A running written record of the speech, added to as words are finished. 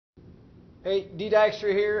Hey, D.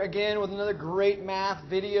 Dykstra here again with another great math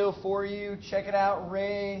video for you. Check it out,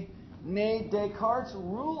 Descartes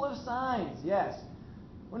Rule of Signs. Yes.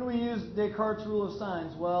 When do we use Descartes Rule of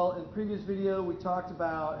Signs? Well, in the previous video we talked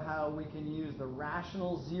about how we can use the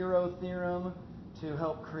rational zero theorem to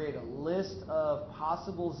help create a list of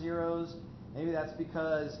possible zeros. Maybe that's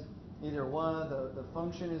because either one, the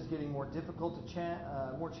function is getting more difficult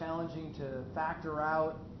more challenging to factor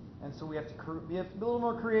out, and so we have to be a little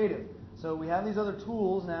more creative. So we have these other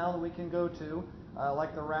tools now that we can go to,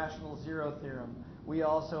 like the rational zero theorem. We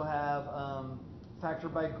also have factor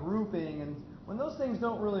by grouping, and when those things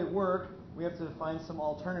don't really work, we have to find some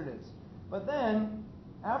alternatives. But then,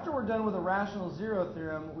 after we're done with the rational zero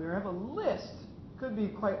theorem, we have a list, could be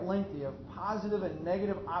quite lengthy, of positive and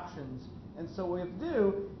negative options. And so what we have to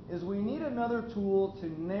do is we need another tool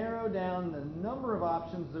to narrow down the number of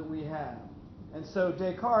options that we have. And so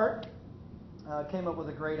Descartes came up with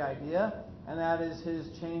a great idea, and that is his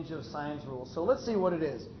change of signs rule. So let's see what it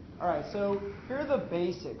is. All right, so here are the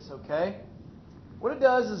basics, okay? What it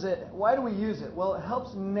does is, why do we use it? Well, it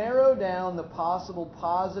helps narrow down the possible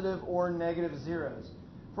positive or negative zeros.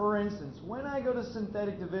 For instance, when I go to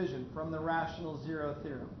synthetic division from the rational zero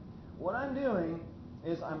theorem, what I'm doing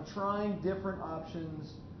is I'm trying different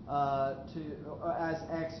options as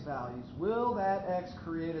x values. Will that x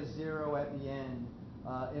create a zero at the end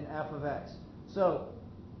in f of x? So,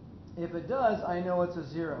 if it does, I know it's a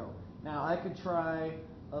zero. Now, I could try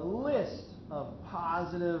a list of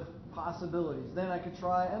positive possibilities. Then I could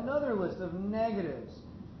try another list of negatives.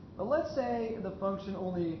 But let's say the function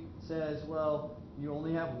only says, well, you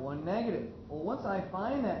only have one negative. Well, once I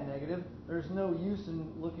find that negative, there's no use in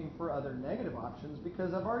looking for other negative options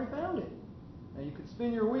because I've already found it. Now, you could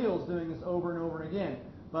spin your wheels doing this over and over again,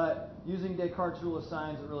 but using Descartes' rule of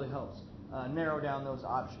signs, it really helps narrow down those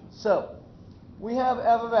options. So, we have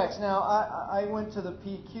f of x. Now, I went to the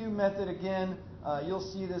PQ method again. You'll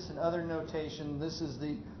see this in other notation. This is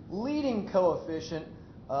the leading coefficient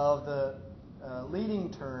of the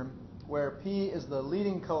leading term, where p is the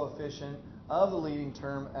leading coefficient of the leading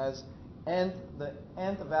term as the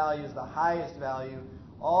nth value is the highest value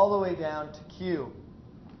all the way down to q.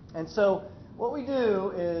 And so what we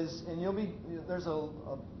do is, and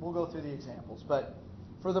we'll go through the examples, but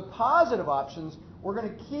for the positive options, we're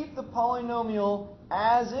going to keep the polynomial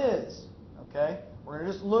as is. Okay? We're going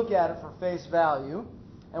to just look at it for face value,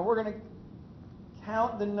 and we're going to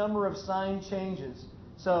count the number of sign changes.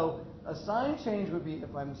 So a sign change would be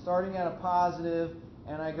if I'm starting at a positive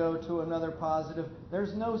and I go to another positive,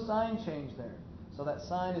 there's no sign change there. So that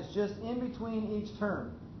sign is just in between each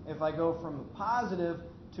term. If I go from a positive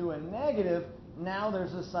to a negative, now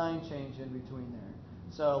there's a sign change in between there.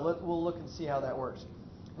 So we'll look and see how that works.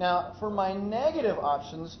 Now, for my negative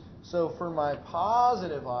options, so for my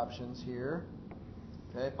positive options here,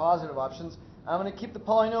 okay, positive options, I'm going to keep the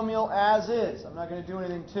polynomial as is. I'm not going to do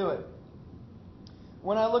anything to it.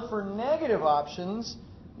 When I look for negative options,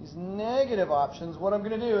 these negative options, what I'm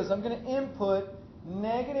going to do is I'm going to input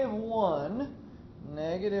negative 1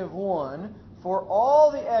 for all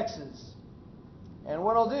the x's. And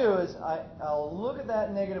what I'll do is I'll look at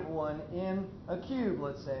that negative 1 in a cube,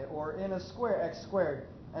 let's say, or in a square, x squared.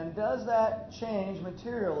 And does that change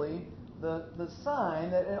materially the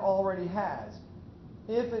sign that it already has?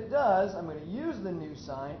 If it does, I'm going to use the new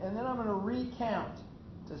sign, and then I'm going to recount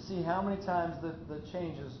to see how many times the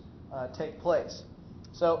changes take place.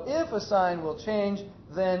 So if a sign will change,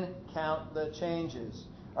 then count the changes.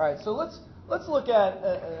 All right, so let's look at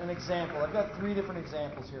an example. I've got 3 different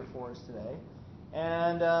examples here for us today.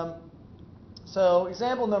 And so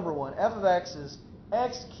example number 1, f of x is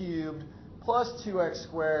x cubed plus 2x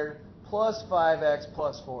squared plus 5x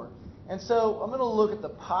plus 4. And so I'm going to look at the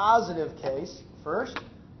positive case first.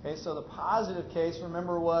 Okay, so the positive case,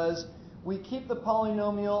 remember, was we keep the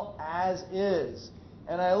polynomial as is.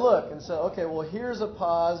 And I look and say, okay, well, here's a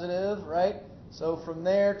positive, right? So from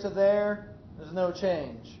there to there, there's no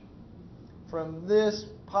change. From this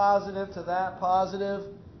positive to that positive,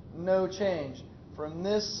 no change. From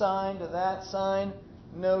this sign to that sign,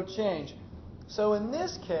 no change. So in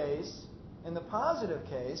this case, in the positive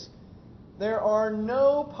case, there are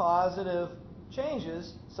no positive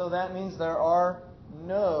changes, so that means there are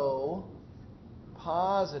no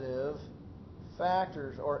positive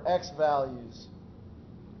factors or x values.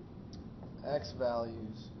 X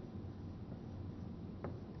values.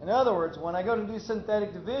 In other words, when I go to do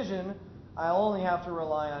synthetic division, I only have to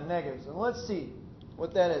rely on negatives. And let's see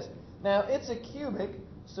what that is. Now, it's a cubic,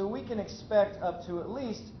 so we can expect up to at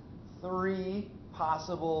least 3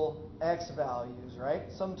 possible x values, right?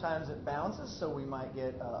 Sometimes it bounces, so we might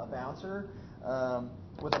get a bouncer.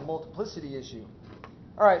 with a multiplicity issue.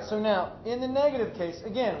 All right, so now in the negative case,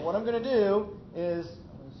 again, what I'm going to do is,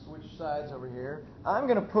 I'm going to switch sides over here. I'm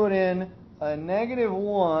going to put in a negative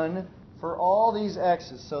 1 for all these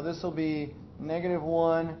x's. So this will be negative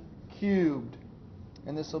 1 cubed,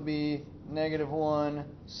 and this will be negative 1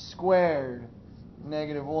 squared,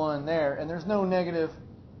 negative 1 there, and there's no there's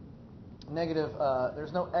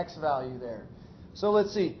no x value there. So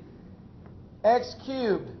let's see, x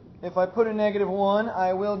cubed, if I put a negative 1,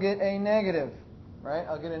 I will get a negative, right?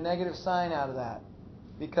 I'll get a negative sign out of that,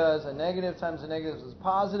 because a negative times a negative is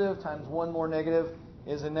positive, times one more negative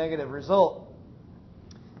is a negative result.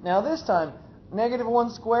 Now this time, negative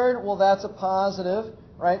 1 squared, well, that's a positive,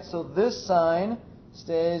 right? So this sign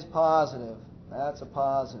stays positive. That's a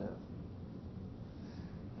positive.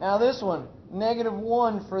 Now this one, negative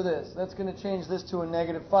 1 for this. That's going to change this to a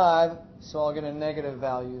negative 5, so I'll get a negative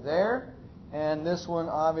value there. And this one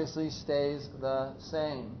obviously stays the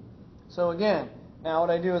same. So again, now what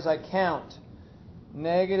I do is I count.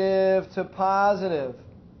 Negative to positive.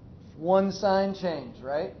 One sign change,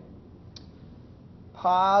 right?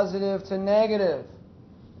 Positive to negative.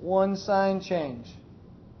 One sign change.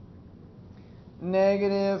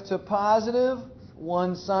 Negative to positive.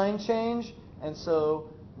 One sign change. And so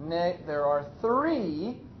there are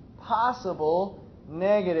 3 possible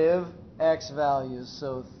negative x values.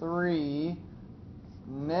 So 3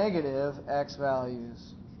 negative x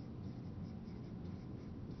values.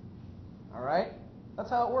 All right? That's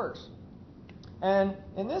how it works. And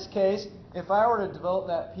in this case, if I were to develop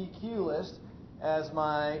that PQ list as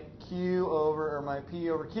my Q over, or my P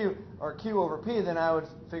over Q, or Q over P, then I would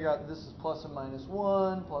figure out that this is plus and minus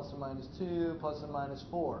 1, plus and minus 2, plus and minus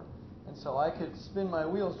 4. And so I could spin my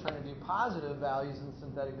wheels trying to do positive values in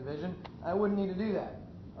synthetic division. I wouldn't need to do that.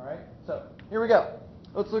 All right? So here we go.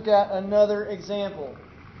 Let's look at another example.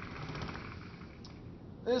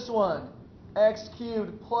 This one, x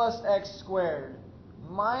cubed plus x squared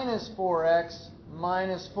minus 4x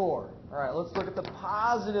minus 4. All right, let's look at the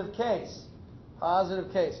positive case.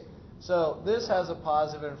 Positive case. So this has a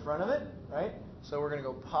positive in front of it, right? So we're going to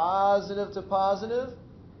go positive to positive.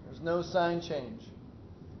 There's no sign change.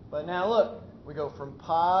 But now look, we go from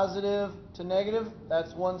positive to negative.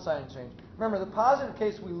 That's one sign change. Remember, the positive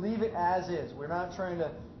case, we leave it as is. We're not trying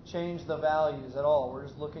to change the values at all. We're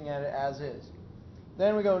just looking at it as is.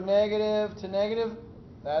 Then we go negative to negative.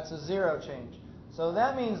 That's a 0 change. So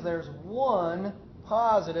that means there's one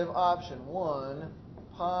positive option. One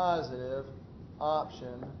positive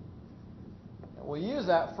option. And we'll use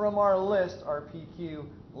that from our list, our PQ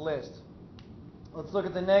list. Let's look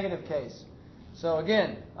at the negative case. So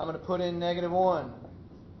again, I'm going to put in negative 1.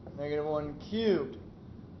 Negative 1 cubed.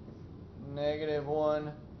 Negative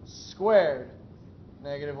 1 squared.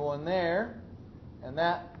 Negative 1 there. And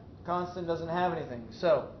that constant doesn't have anything.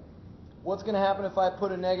 So what's going to happen if I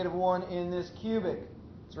put a negative 1 in this cubic?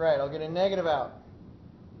 That's right, I'll get a negative out.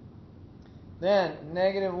 Then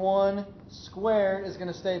negative 1 squared is going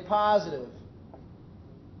to stay positive.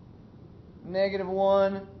 Negative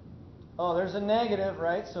 1, oh, there's a negative,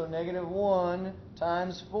 right? So negative 1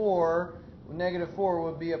 times 4, negative 4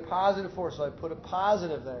 would be a positive 4, so I put a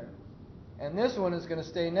positive there. And this one is going to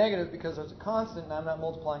stay negative because there's a constant and I'm not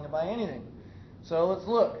multiplying it by anything. So let's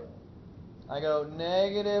look. I go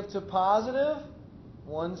negative to positive,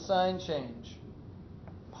 one sign change.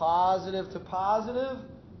 Positive to positive,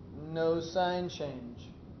 no sign change.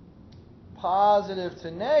 Positive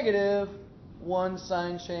to negative, one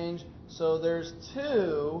sign change. So there's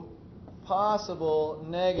 2 possible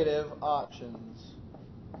negative options.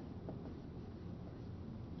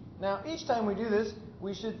 Now, each time we do this,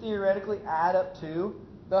 we should theoretically add up to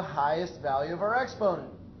the highest value of our exponent,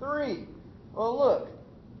 3. Well, look.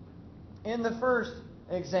 In the first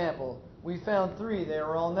example, we found 3. They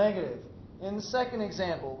were all negative. In the second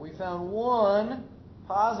example, we found 1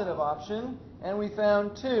 positive option, and we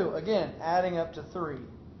found 2, again, adding up to 3.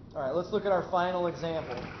 All right, let's look at our final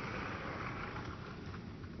example.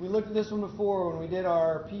 We looked at this one before when we did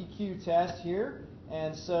our PQ test here,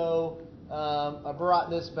 and so I brought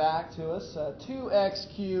this back to us.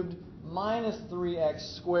 2x cubed minus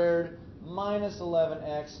 3x squared minus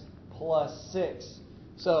 11x plus 6.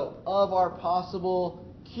 So, of our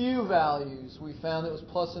possible Q values, we found it was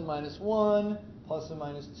plus and minus 1, plus and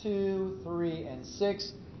minus 2, 3, and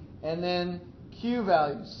 6. And then Q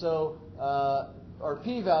values. So, our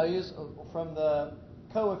P values from the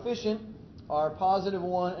coefficient are positive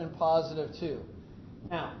 1 and positive 2.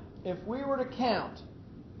 Now, if we were to count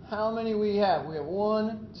how many we have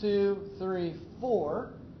 1, 2, 3,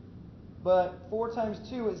 4. But 4 times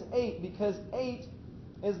 2 is 8, because 8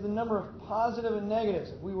 is the number of positive and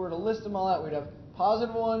negatives. If we were to list them all out, we'd have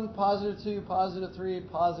Positive 1, positive 2, positive 3,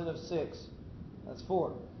 positive 6. That's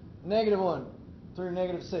 4. Negative 1 through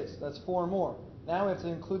negative 6. That's 4 more. Now we have to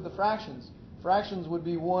include the fractions. Fractions would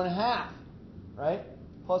be 1/2, right?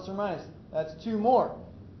 Plus or minus. That's 2 more.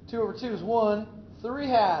 2 over 2 is 1. 3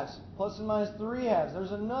 halves. Plus and minus 3 halves.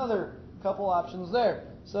 There's another couple options there.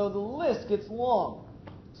 So the list gets long.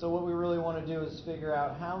 So what we really want to do is figure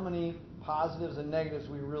out how many positives and negatives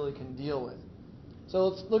we really can deal with. So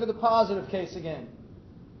let's look at the positive case again.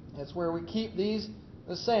 That's where we keep these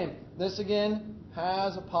the same. This again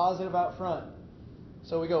has a positive out front.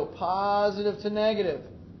 So we go positive to negative.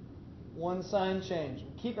 One sign change.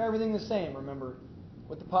 Keep everything the same, remember,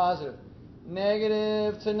 with the positive.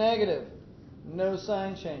 Negative to negative. No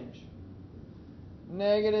sign change.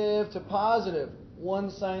 Negative to positive. One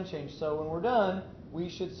sign change. So when we're done, we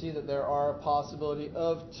should see that there are a possibility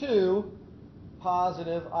of 2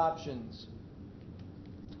 positive options.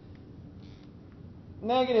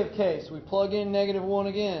 Negative case, we plug in negative 1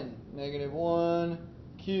 again. Negative 1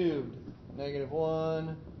 cubed. Negative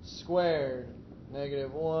 1 squared.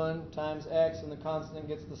 Negative 1 times x, and the constant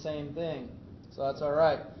gets the same thing. So that's all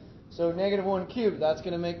right. So negative 1 cubed, that's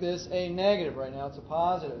going to make this a negative. Right now it's a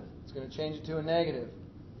positive. It's going to change it to a negative.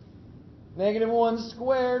 Negative 1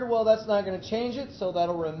 squared, well, that's not going to change it, so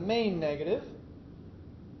that'll remain negative.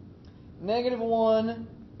 Negative 1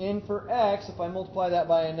 in for x, if I multiply that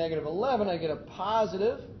by a negative 11, I get a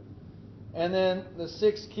positive. And then the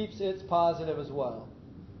 6 keeps its positive as well.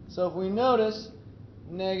 So if we notice,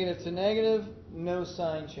 negative to negative, no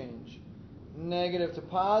sign change. Negative to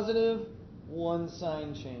positive, one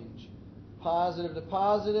sign change. Positive to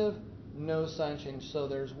positive, no sign change. So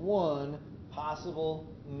there's one possible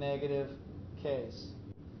negative case.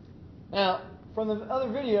 Now, from the other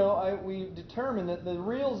video, we determined that the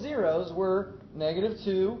real zeros were negative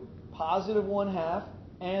 2, positive 1/2,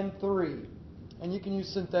 and 3. And you can use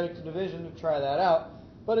synthetic division to try that out.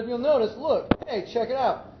 But if you'll notice, look, hey, check it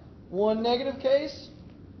out. One negative case,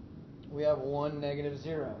 we have one negative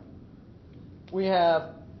 0. We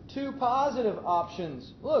have 2 positive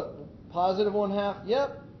options. Look, positive 1/2,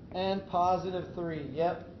 yep, and positive 3,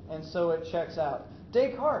 yep. And so it checks out.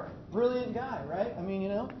 Descartes, brilliant guy, right? I mean,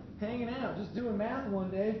 hanging out, just doing math one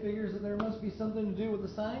day, figures that there must be something to do with the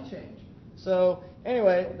sign change. So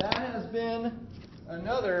anyway, that has been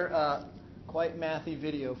another quite mathy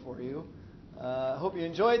video for you. Hope you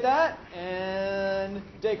enjoyed that. And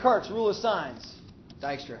Descartes' Rule of Signs.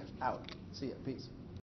 Dykstra, out. See ya. Peace.